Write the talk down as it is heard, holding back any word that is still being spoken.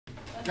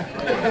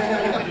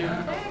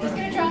Who's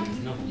gonna draw?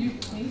 No. You,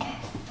 me?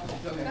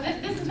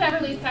 This is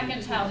Beverly's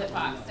second child at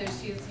VOX, so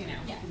she's, you know,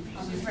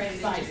 she's ready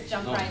to just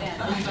jump right in.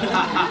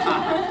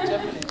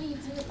 Definitely.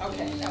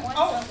 Okay. That one?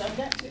 Oh, I've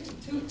got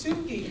two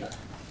here.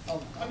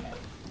 Oh, okay.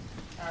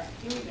 All right,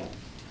 here we go.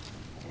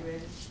 You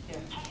ready? Yeah.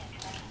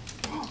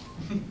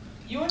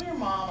 You and your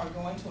mom are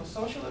going to a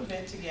social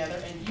event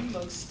together and you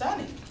look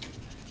stunning.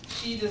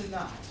 She does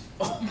not.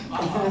 Oh,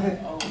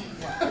 wow.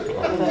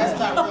 That's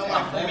not real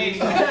life for me.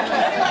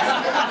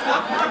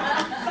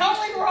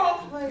 Something wrong.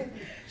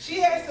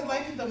 She has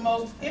selected the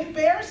most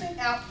embarrassing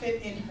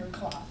outfit in her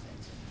closet.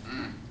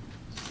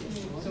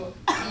 So,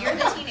 You're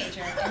the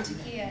teenager, and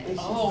Tekeyah is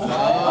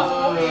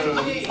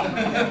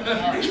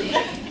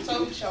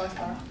so shall I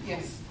start?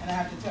 Yes. And I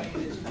have to tell you that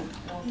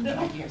you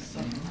no, yes.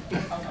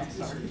 Okay,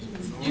 sorry.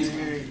 You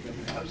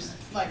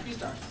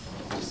start.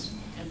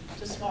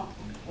 Just walk.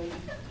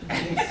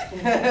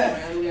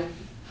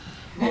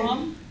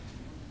 Mom,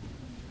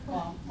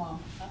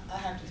 I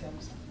have to tell you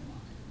something,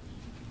 Mom.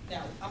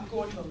 Now, I'm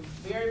going to a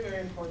very,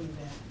 very important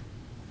event,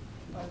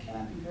 but can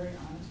I be very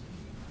honest with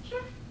you?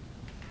 Sure.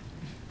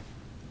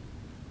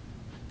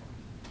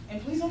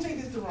 And please don't take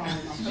this the wrong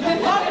way, Mom. I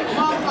love you,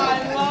 Mom,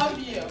 I love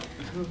you.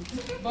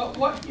 But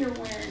what you're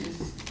wearing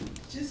is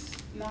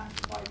just not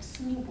quite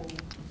suitable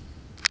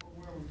for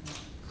where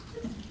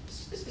we're going.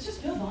 It's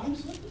just bell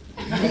bottoms.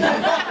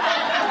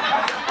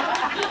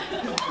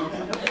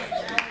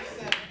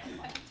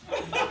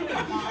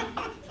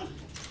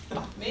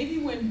 Maybe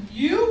when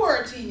you were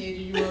a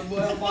teenager, you were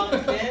well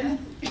bottomed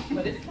then,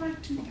 but it's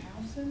like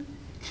 2000,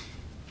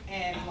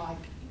 and like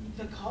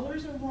the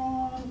colors are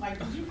wrong. Like,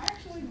 did you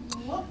actually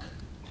look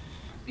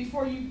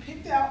before you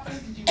picked the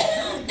outfit? Did you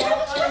really go?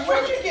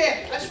 Where'd you get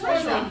it? That's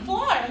what's wrong.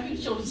 Fly. I think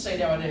children say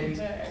nowadays.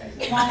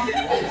 Mom,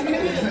 there's a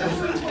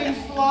difference between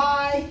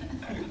fly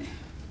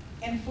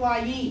and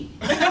flying.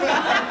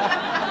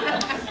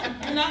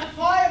 You're not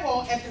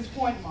flyable at this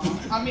point, Mom.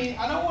 I mean,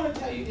 I don't want to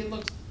tell you it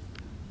looks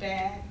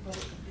bad, but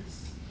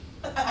it's.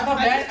 I thought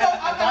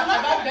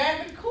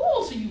bad but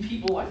cool to you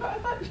people. I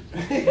thought.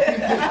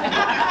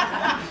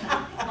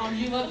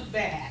 You look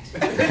bad.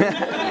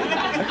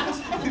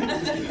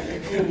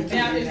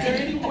 Now, is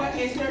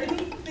there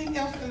anything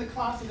else in the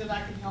closet that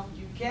I can help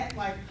you get?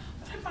 Like,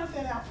 what about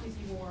that outfit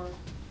you wore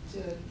to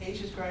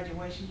Asia's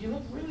graduation? You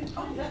look really pretty.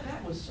 Oh,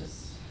 that was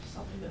just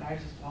something that I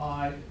just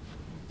bought.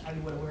 I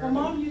knew what to wear. Well,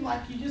 Mom, you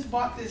just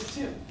bought this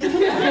too.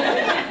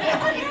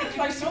 It's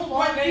like so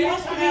long. They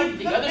also have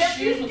the other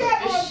shoes with the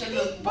fish and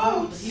the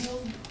boots,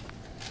 heels.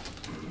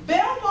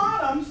 Bell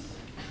bottoms,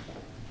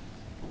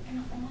 and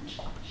an orange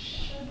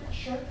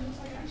shirt that looks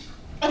like ice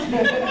cream.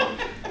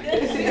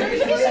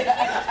 Seriously?